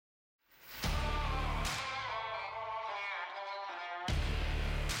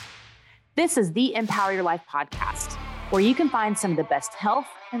This is the Empower Your Life podcast, where you can find some of the best health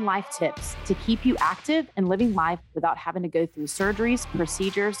and life tips to keep you active and living life without having to go through surgeries,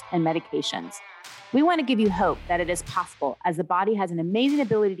 procedures, and medications. We want to give you hope that it is possible, as the body has an amazing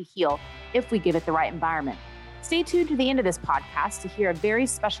ability to heal if we give it the right environment. Stay tuned to the end of this podcast to hear a very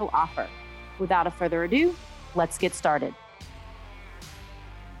special offer. Without a further ado, let's get started.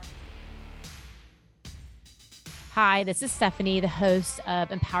 Hi, this is Stephanie, the host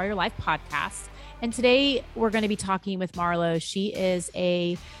of Empower Your Life podcast. And today we're going to be talking with Marlo. She is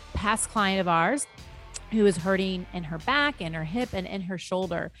a past client of ours who is hurting in her back and her hip and in her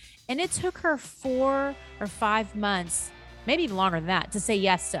shoulder. And it took her 4 or 5 months, maybe even longer than that, to say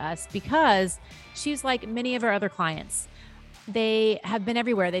yes to us, because she's like many of our other clients. They have been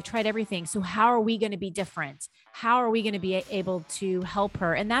everywhere. They tried everything. So how are we going to be different? How are we going to be able to help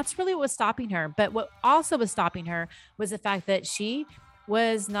her? And that's really what was stopping her. But what also was stopping her was the fact that she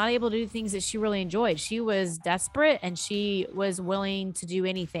was not able to do things that she really enjoyed. She was desperate and she was willing to do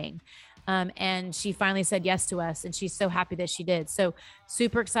anything. And she finally said yes to us, and she's so happy that she did. So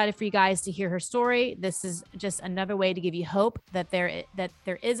super excited for you guys to hear her story. This is just another way to give you hope that there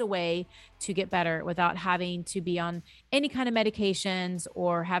is a way to get better without having to be on any kind of medications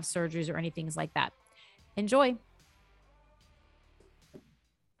or have surgeries or anything like that. Enjoy.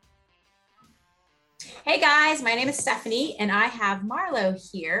 Hey guys, my name is Stephanie and I have Marlo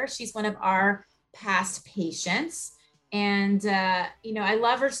here. She's one of our past patients. And, I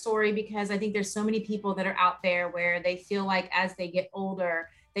love her story because I think there's so many people that are out there where they feel like as they get older,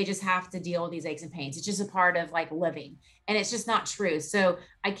 they just have to deal with these aches and pains. It's just a part of like living, and it's just not true. So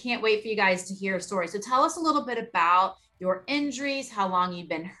I can't wait for you guys to hear her story. So tell us a little bit about your injuries, how long you've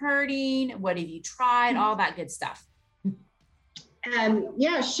been hurting, what have you tried, all that good stuff.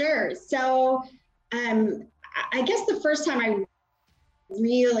 Yeah, sure. So I guess the first time I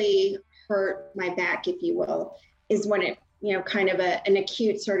really hurt my back, if you will, is when it, kind of an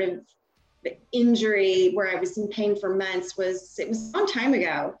acute sort of injury where I was in pain for months. It was a long time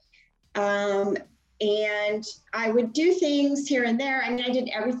ago. And I would do things here and there. I mean, I did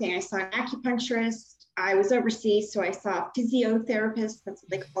everything. I saw an acupuncturist. I was overseas, so I saw a physiotherapist. That's what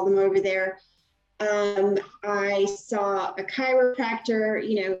they call them over there. I saw a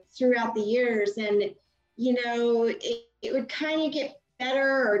chiropractor, throughout the years, and, it would kind of get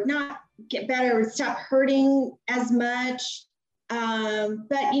better or not get better, would stop hurting as much. But,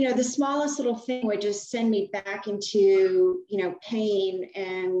 the smallest little thing would just send me back into, pain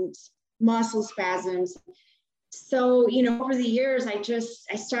and muscle spasms. So, over the years, I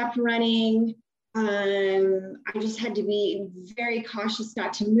stopped running. I just had to be very cautious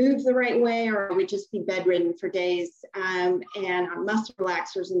not to move the right way, or I would just be bedridden for days, and on muscle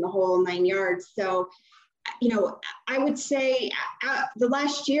relaxers in the whole 9 yards. So, I would say the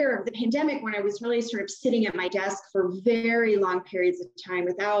last year of the pandemic, when I was really sort of sitting at my desk for very long periods of time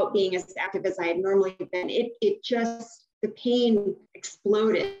without being as active as I had normally been, the pain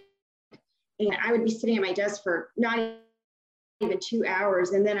exploded. And I would be sitting at my desk for not even 2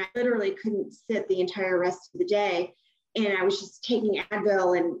 hours. And then I literally couldn't sit the entire rest of the day. And I was just taking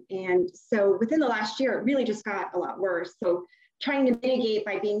Advil. And so within the last year, it really just got a lot worse. So trying to mitigate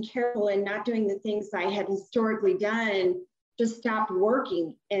by being careful and not doing the things I had historically done just stopped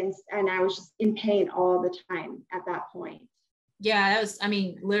working. And I was just in pain all the time at that point. Yeah,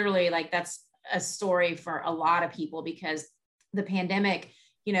 literally like that's a story for a lot of people, because the pandemic,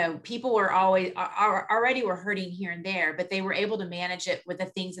 people were already were hurting here and there, but they were able to manage it with the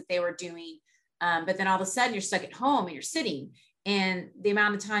things that they were doing. But then all of a sudden you're stuck at home and you're sitting, and the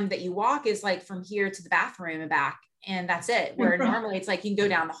amount of time that you walk is like from here to the bathroom and back. And that's it. Where normally it's like you can go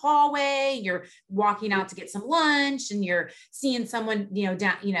down the hallway, you're walking out to get some lunch, and you're seeing someone,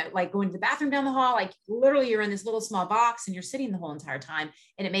 down, like going to the bathroom down the hall. Like literally you're in this little small box and you're sitting the whole entire time,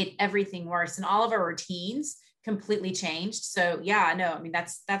 and it made everything worse. And all of our routines completely changed. So yeah, no,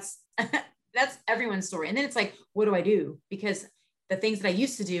 that's that's everyone's story. And then it's like, what do I do? Because the things that I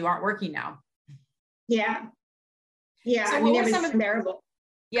used to do aren't working now. Yeah. Yeah. So it was unbearable.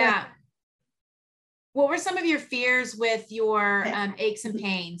 Yeah. What were some of your fears with your aches and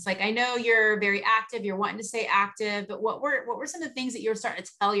pains? Like, I know you're very active, you're wanting to stay active, but what were some of the things that you were starting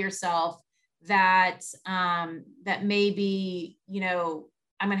to tell yourself that, that maybe,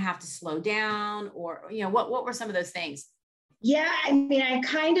 I'm going to have to slow down, or, what were some of those things? Yeah. I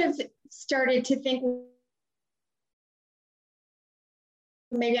kind of started to think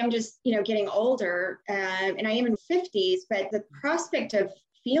maybe I'm just, getting older, and I am in 50s, but the prospect of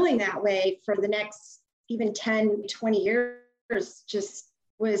feeling that way for the next even 10, 20 years just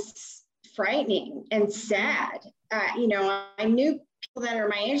was frightening and sad. I knew people that are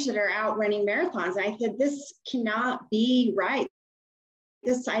my age that are out running marathons. I said, this cannot be right.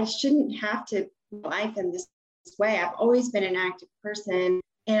 I shouldn't have to live life in this way. I've always been an active person.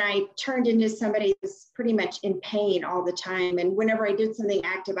 And I turned into somebody who's pretty much in pain all the time. And whenever I did something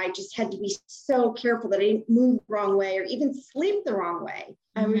active, I just had to be so careful that I didn't move the wrong way or even sleep the wrong way.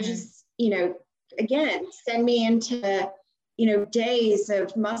 I would just, again, send me into, days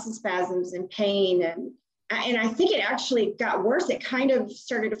of muscle spasms and pain. And I think it actually got worse. It kind of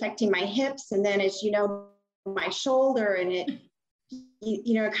started affecting my hips. And then, as you know, my shoulder, and it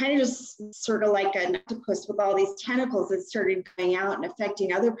kind of just sort of like an octopus with all these tentacles that started going out and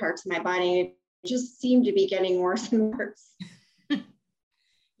affecting other parts of my body. It just seemed to be getting worse and worse.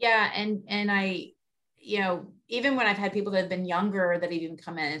 Yeah. And I, even when I've had people that have been younger that have even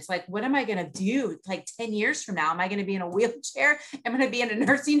come in, it's like, what am I going to do? Like 10 years from now, am I going to be in a wheelchair? I'm going to be in a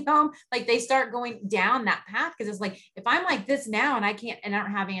nursing home. Like they start going down that path. Cause it's like, if I'm like this now and I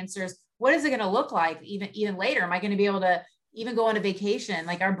don't have answers, what is it going to look like even later? Am I going to be able to even go on a vacation?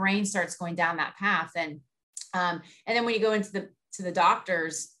 Like our brain starts going down that path. And then when you go into the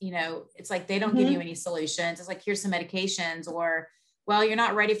doctors, it's like, they don't give you any solutions. It's like, here's some medications, or, well, you're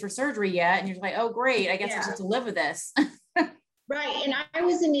not ready for surgery yet. And you're like, oh, great. I guess I just have to live with this. Right. And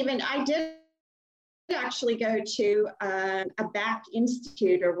I did actually go to a back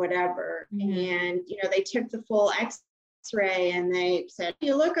institute or whatever. And, they took the full x-ray and they said,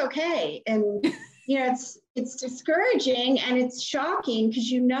 you look okay. And, it's discouraging and it's shocking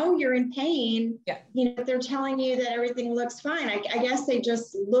because you're in pain. Yeah. They're telling you that everything looks fine. I guess they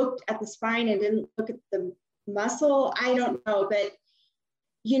just looked at the spine and didn't look at the muscle. I don't know, but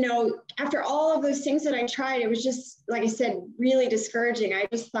after all of those things that I tried, it was just, like I said, really discouraging. I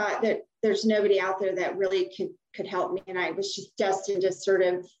just thought that there's nobody out there that really could help me. And I was just destined to sort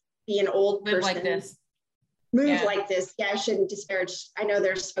of be an old person. Like this. Move like this. Yeah, I shouldn't disparage. I know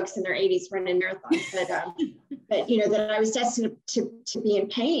there's folks in their 80s running marathons, but that I was destined to be in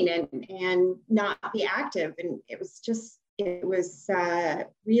pain and not be active. And it was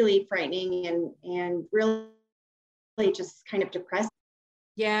really frightening and really just kind of depressing.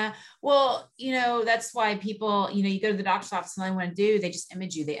 Yeah. Well, that's why people, you go to the doctor's office and all they want to do, they just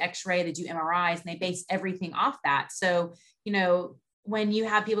image you, they x-ray, they do MRIs, and they base everything off that. So, when you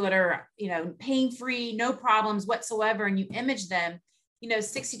have people that are, pain-free, no problems whatsoever, and you image them,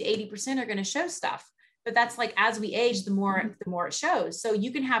 60 to 80% are going to show stuff. But that's like, as we age, the more it shows. So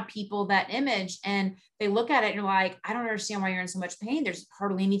you can have people that image and they look at it and you're like, I don't understand why you're in so much pain. There's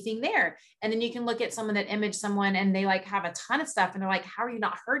hardly anything there. And then you can look at someone that imaged someone and they like have a ton of stuff and they're like, how are you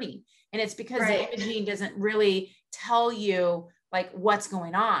not hurting? And it's because the imaging doesn't really tell you like what's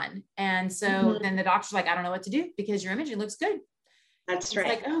going on. And so then the doctor's like, I don't know what to do because your imaging looks good. That's right.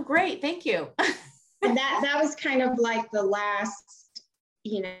 It's like, oh, great. Thank you. And that was kind of like the last,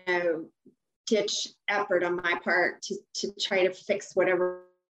 ditch effort on my part to try to fix whatever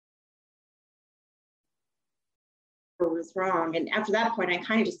was wrong. And after that point, I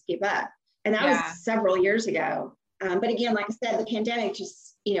kind of just gave up. And that was several years ago. But again, like I said, the pandemic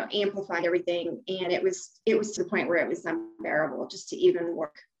just, amplified everything. And it was to the point where it was unbearable just to even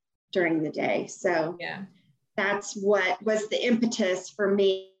work during the day. So that's what was the impetus for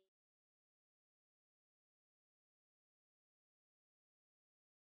me.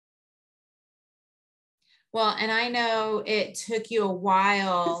 Well, and I know it took you a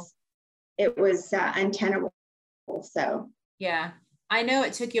while. It was untenable. So yeah, I know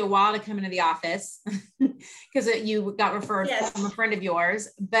it took you a while to come into the office because you got referred from a friend of yours.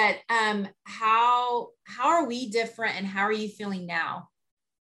 But how are we different, and how are you feeling now?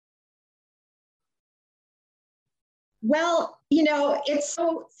 Well, it's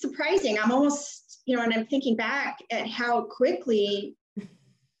so surprising. I'm almost, and I'm thinking back at how quickly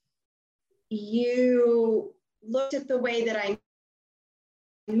you looked at the way that I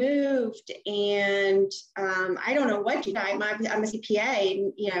moved, and I don't know what you. I'm a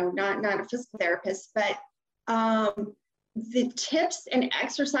CPA, not a physical therapist, but the tips and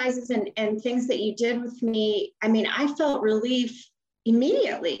exercises and things that you did with me. I mean, I felt relief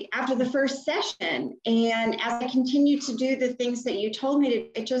immediately after the first session, and as I continued to do the things that you told me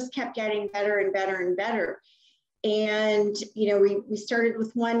to, it just kept getting better and better and better. And, we started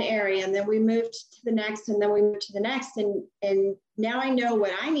with one area and then we moved to the next and then we moved to the next. And now I know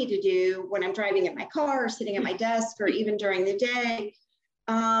what I need to do when I'm driving in my car or sitting at my desk or even during the day,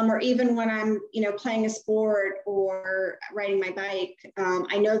 or even when I'm, playing a sport or riding my bike.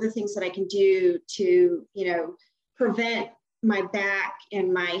 I know the things that I can do to, prevent my back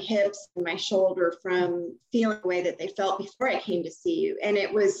and my hips and my shoulder from feeling the way that they felt before I came to see you. And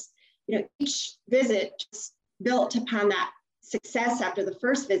it was, each visit just built upon that success after the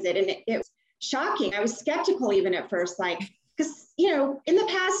first visit. And it was shocking. I was skeptical even at first, like, because, in the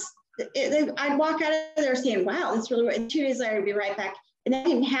past, I'd walk out of there saying, wow, this really, and 2 days later, I'd be right back. And that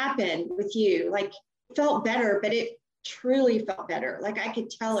didn't happen with you. Like, it felt better, but it truly felt better. Like, I could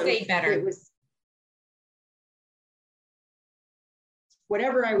tell it was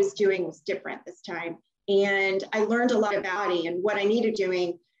whatever I was doing was different this time. And I learned a lot about body and what I needed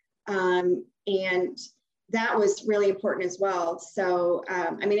doing. And that was really important as well. So,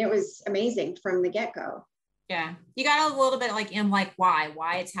 it was amazing from the get-go. Yeah. You got a little bit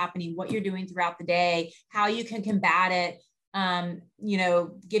why it's happening, what you're doing throughout the day, how you can combat it,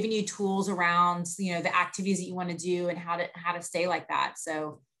 giving you tools around, the activities that you want to do and how to stay like that.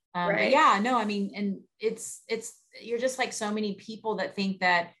 So, right. But yeah, no, and it's, you're just like so many people that think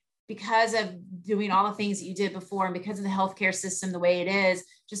that because of doing all the things that you did before and because of the healthcare system, the way it is,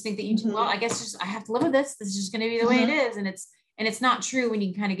 just think that you, well, I guess I have to live with this. This is just going to be the way it is. And it's not true when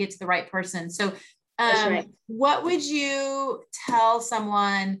you kind of get to the right person. So, right. What would you tell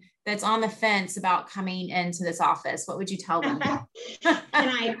someone that's on the fence about coming into this office? What would you tell them? Can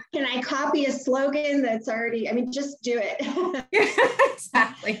I copy a slogan that's already, just do it.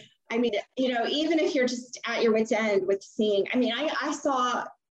 Exactly. Even if you're just at your wit's end with seeing, I saw,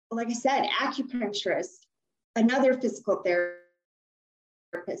 like I said, acupuncturist, another physical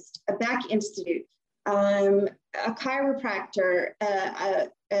therapist, a back institute, a chiropractor,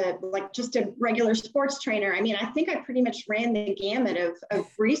 like just a regular sports trainer. I think I pretty much ran the gamut of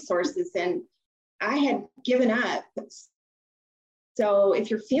resources, and I had given up. So if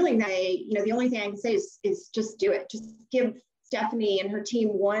you're feeling that way, the only thing I can say is just do it. Just give Stephanie and her team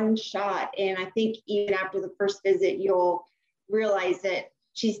one shot. And I think even after the first visit, you'll realize that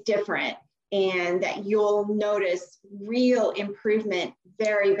she's different and that you'll notice real improvement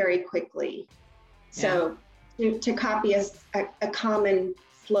very, very quickly. So to copy a common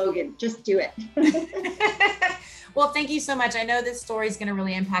slogan, just do it. Well, thank you so much. I know this story is going to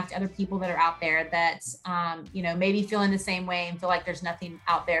really impact other people that are out there that, maybe feeling the same way and feel like there's nothing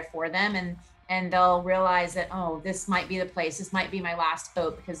out there for them. And they'll realize that, oh, this might be the place. This might be my last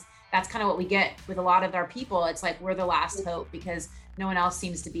hope, because that's kind of what we get with a lot of our people. It's like, we're the last hope because no one else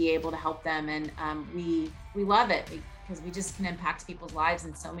seems to be able to help them. And we love it because we just can impact people's lives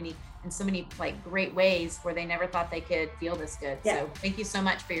in so many like great ways where they never thought they could feel this good. Yeah. So thank you so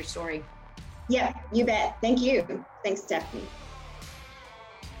much for your story. Yeah, you bet. Thank you. Thanks, Stephanie.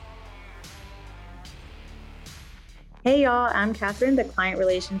 Hey y'all, I'm Catherine, the Client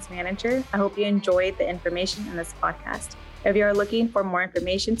Relations Manager. I hope you enjoyed the information in this podcast. If you are looking for more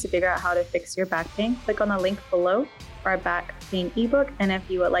information to figure out how to fix your back pain, click on the link below for our back pain ebook, and if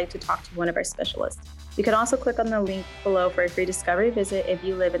you would like to talk to one of our specialists. You can also click on the link below for a free discovery visit if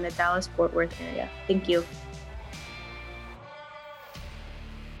you live in the Dallas-Fort Worth area. Thank you.